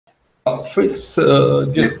First,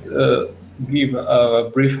 just give a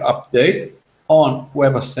brief update on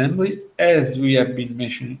WebAssembly. As we have been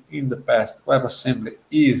mentioning in the past, WebAssembly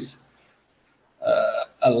is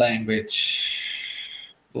a language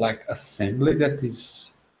like assembly that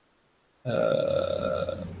is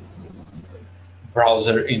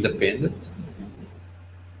browser independent.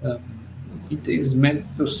 It is meant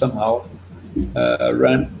to somehow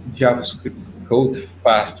run JavaScript code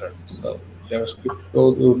faster. So JavaScript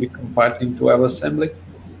code will be compiled into WebAssembly,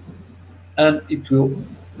 and it will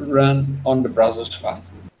run on the browsers faster.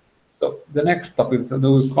 So the next topic that I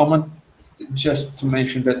will comment, just to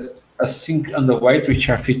mention that async and await, which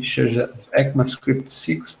are features of ECMAScript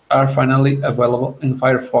 6, are finally available in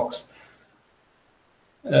Firefox,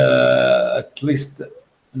 at least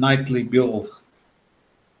nightly build.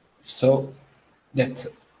 So that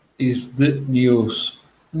is the news.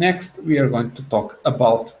 Next, we are going to talk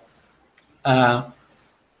about a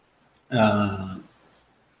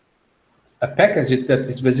package that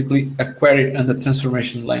is basically a query and a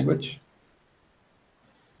transformation language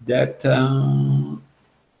that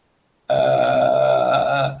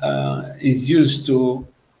is used to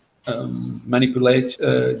manipulate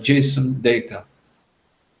JSON data.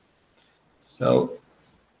 So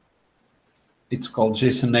it's called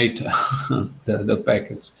JSON data, the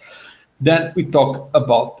package. Then we talk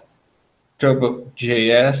about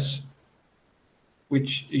Turbo.js,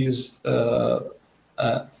 which is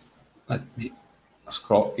let me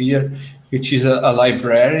scroll here, which is a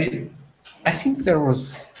library. I think there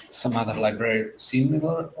was some other library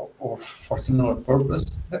similar or for similar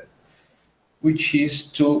purpose, which is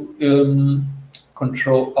to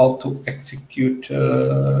control how to execute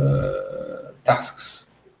tasks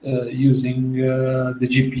using the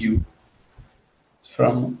GPU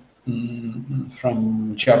from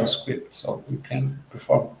JavaScript. So you can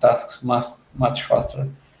perform tasks much faster,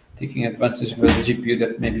 taking advantage of the GPU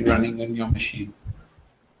that may be running on your machine.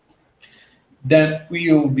 Then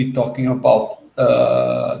we will be talking about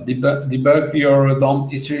debug your DOM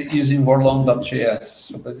history using Vorlon.js.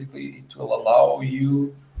 So basically, it will allow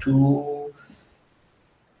you to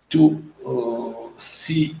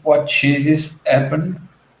see what changes happen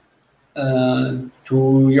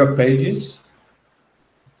to your pages,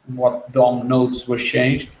 what DOM nodes were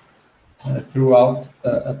changed throughout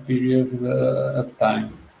a period of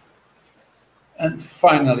time. And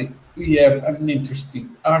finally, we have an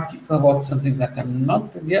interesting article about something that I'm not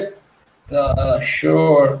yet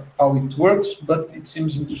sure how it works, but it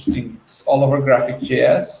seems interesting. It's all over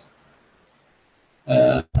graphic.js.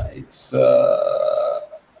 It's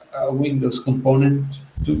a Windows component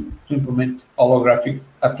to implement holographic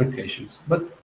applications. But